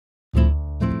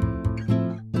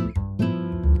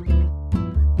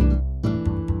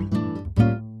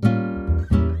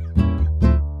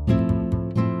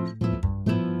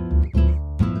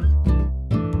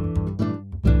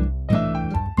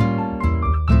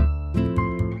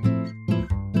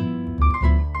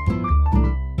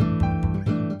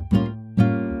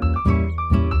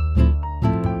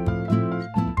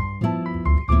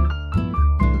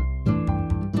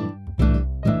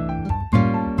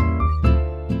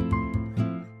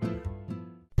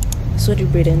So the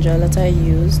braiding gel that I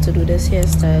use to do this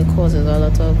hairstyle causes a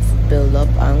lot of build-up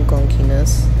and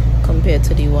gunkiness compared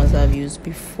to the ones I've used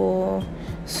before.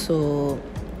 So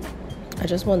I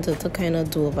just wanted to kind of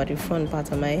do over the front part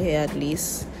of my hair at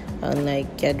least, and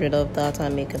like get rid of that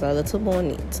and make it a little more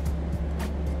neat.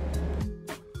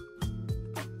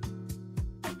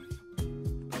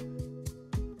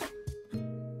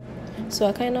 So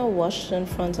I kind of washed in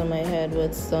front of my head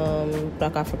with some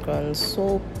black African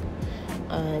soap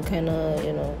and kind of,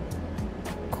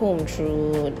 comb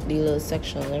through the little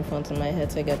section in front of my head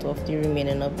to get off the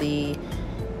remaining of the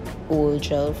old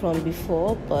gel from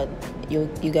before. But you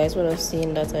guys would have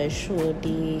seen that I showed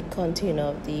the container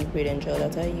of the braiding gel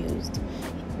that I used,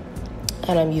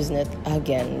 and I'm using it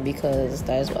again because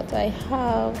that is what I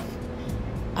have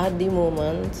at the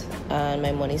moment and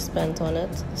my money spent on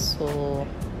it, so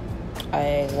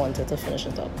I wanted to finish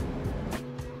it up.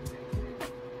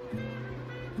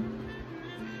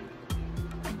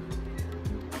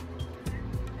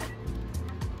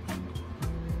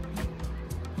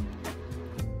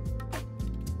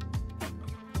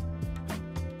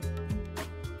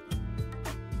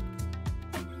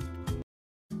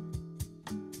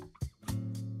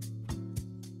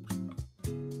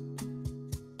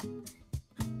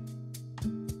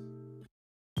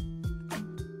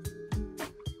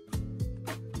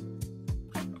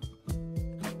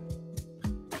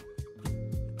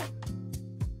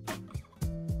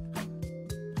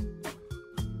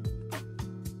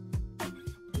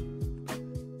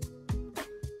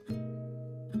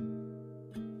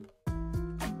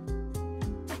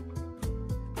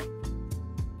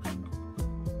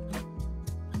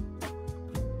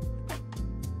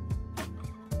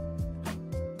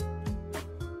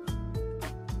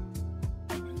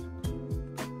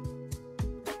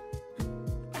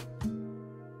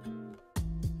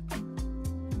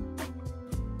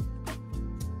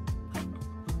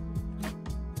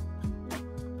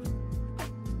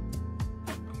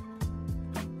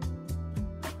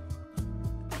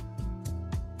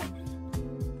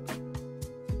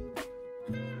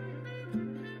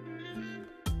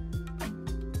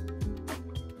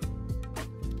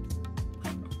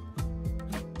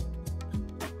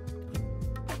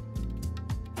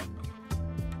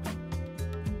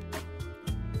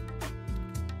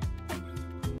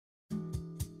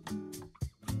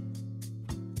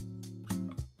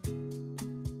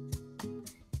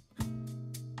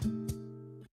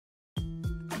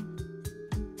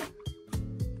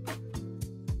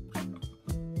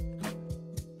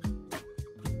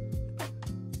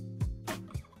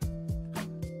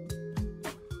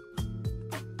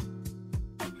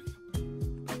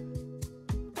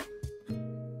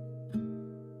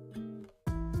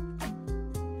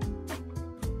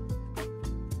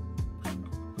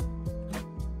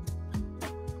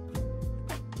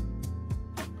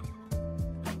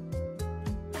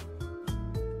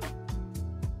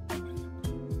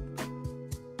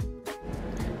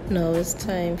 Now it's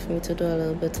time for me to do a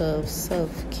little bit of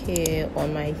self-care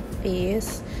on my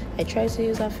face. I try to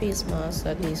use a face mask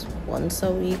at least once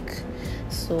a week.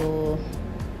 So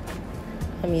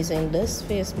I'm using this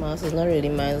face mask. It's not really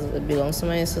mine, it belongs to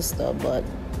my sister, but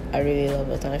I really love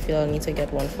it and I feel I need to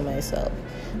get one for myself.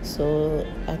 So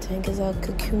I think it's a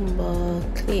cucumber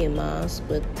clay mask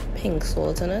with pink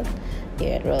salt in it.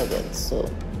 Yeah, it's real good. So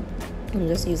I'm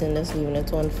just using this, leaving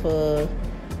it on for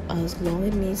as long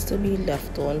as it needs to be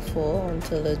left on for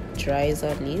until it dries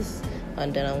at least,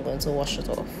 and then I'm going to wash it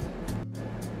off.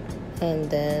 And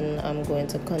then I'm going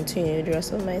to continue the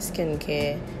rest of my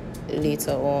skincare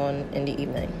later on in the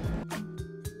evening.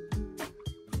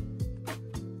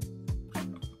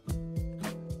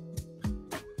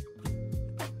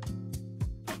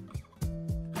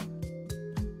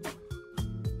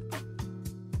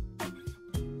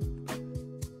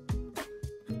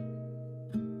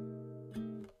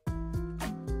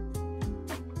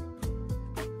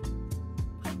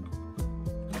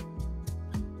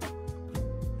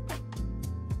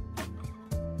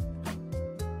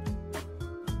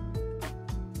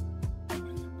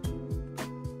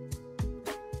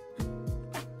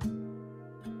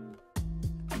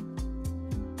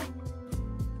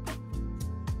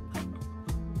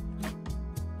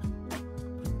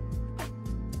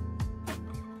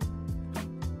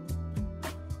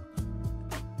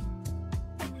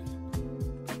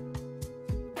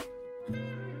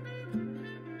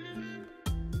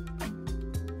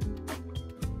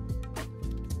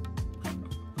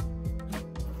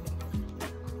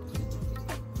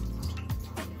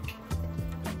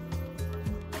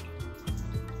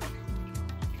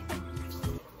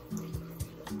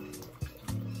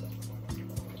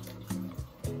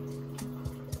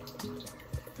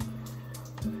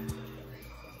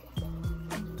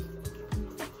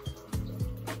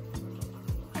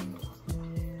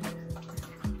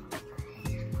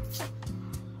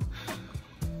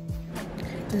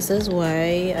 This is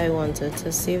why I wanted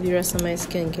to save the rest of my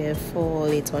skincare for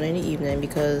later on in the evening,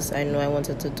 because I know I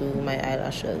wanted to do my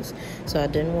eyelashes. So I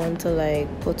didn't want to like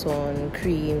put on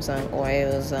creams and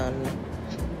oils and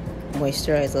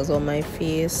moisturizers on my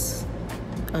face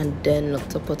and then look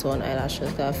to put on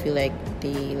eyelashes, because I feel like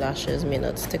the lashes may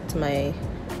not stick to my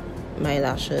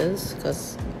lashes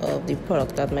because of the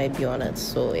product that might be on it.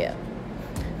 So yeah,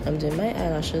 I'm doing my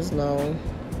eyelashes now,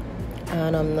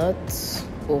 and I'm not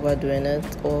overdoing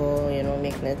it or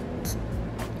making it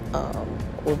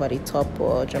over the top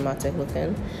or dramatic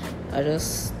looking. I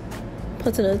just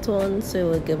putting it on so it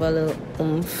will give a little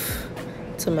oomph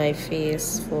to my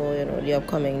face for the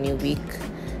upcoming new week.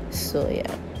 So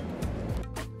yeah.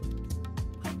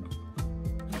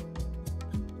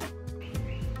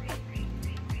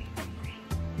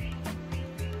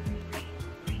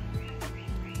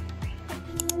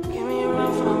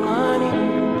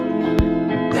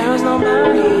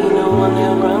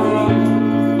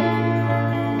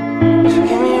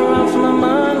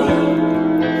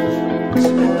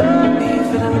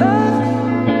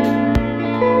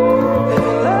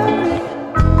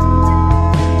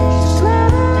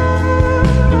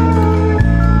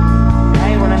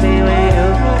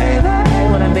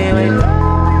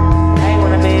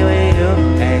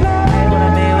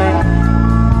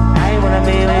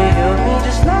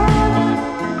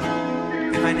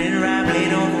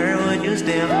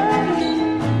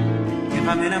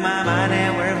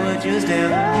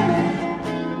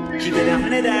 Keep it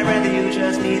 100, I'd rather you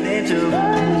trust me than to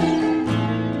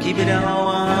keep it a whole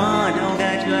 100. Don't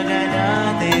got you, I got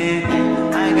nothing.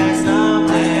 I got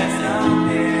something.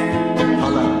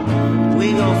 Hold up,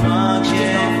 we gon'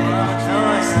 function. No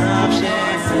assumption.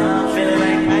 Feeling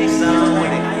like ice on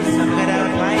with it. Cut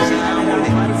out ice on with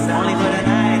it. Only for the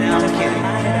night, I'm kidding.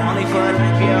 Only for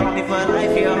life, yeah. Only for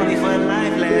life, yeah. Only for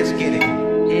life, let's get it.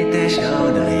 Hit that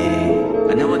shoulder,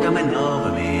 I know what coming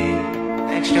over me.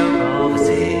 Extra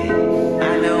overseas,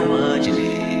 I know what you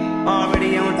need.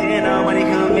 Already on 10, all money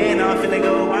come in. I'm feeling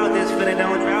go out, this feeling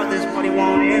don't drought, this party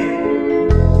won't end.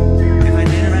 If I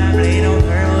didn't ride blade on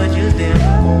her, would you still?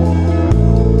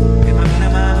 If I'm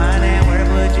in my mind and where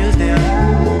would you still?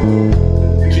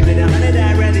 Keep it 100,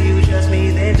 I'd rather you trust me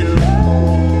than to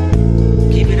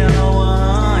keep it a whole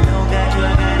 100. Don't got you, I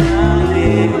got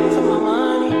nothing. For my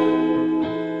money,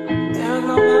 there's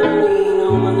no money, no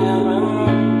money around.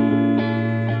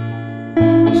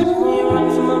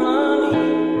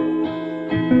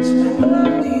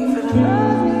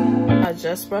 I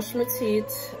just brushed my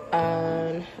teeth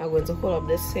and I'm going to hold up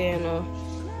this hair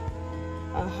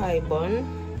a high bun.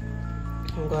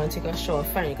 I'm going to take a shower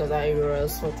finally because I really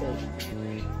sweated.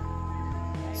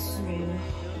 So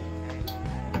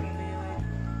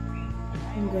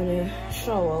I'm gonna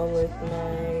shower with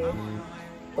my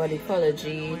Body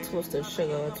Ecology toasted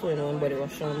sugar 2-in-1 body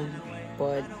wash and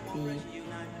body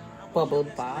bubble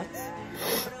bath,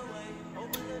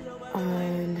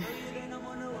 and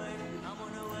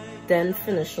then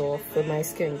finish off with my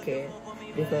skincare,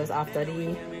 because after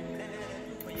the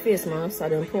face mask I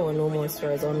didn't put on no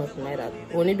moisturizer or nothing like that,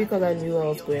 only because I knew I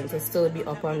was going to still be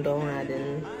up and down and I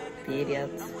didn't be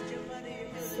idiot.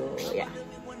 So yeah,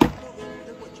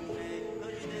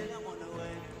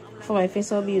 for my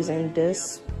face I'll be using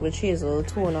this Witch Hazel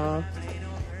toner,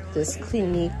 this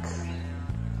Clinique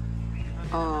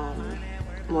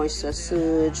moisture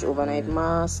surge overnight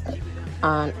mask,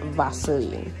 and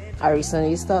Vaseline. I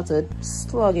recently started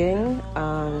slugging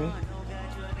and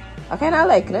I kind of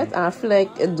like it, and I feel like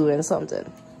it's doing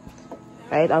something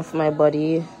right. And for my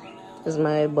body is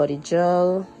my body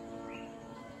gel.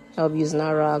 I'll be using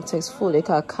a rag to exfoliate.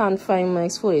 I can't find my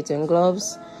exfoliating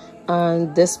gloves,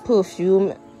 and this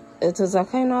perfume, it is a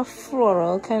kind of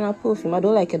floral kind of perfume. I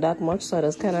don't like it that much, so I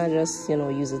just kind of just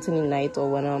use it in the night or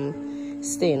when I'm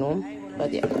staying home.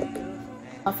 But yeah,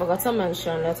 I forgot to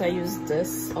mention that I use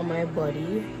this on my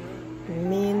body.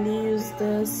 Mainly use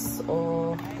this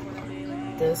or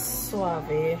this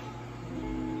Suave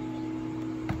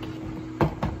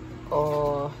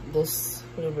or this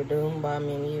Lubriderm, but I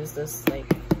mainly use this like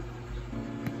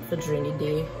for during the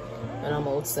day when I'm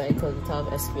outside because it have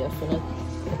SPF in it.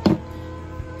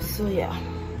 So yeah,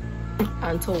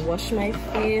 and to wash my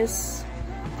face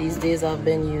these days I've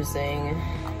been using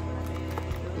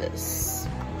this.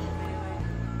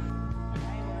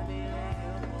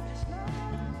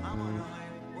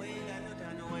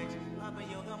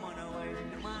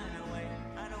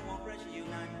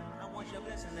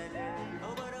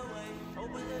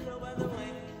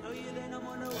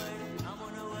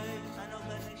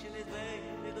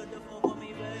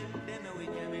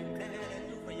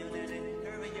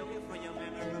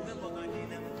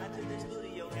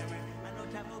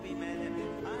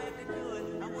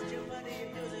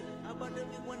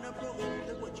 prove it,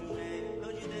 look what you made.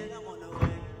 Don't you think I'm on the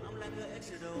way? I'm like an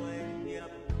exit away.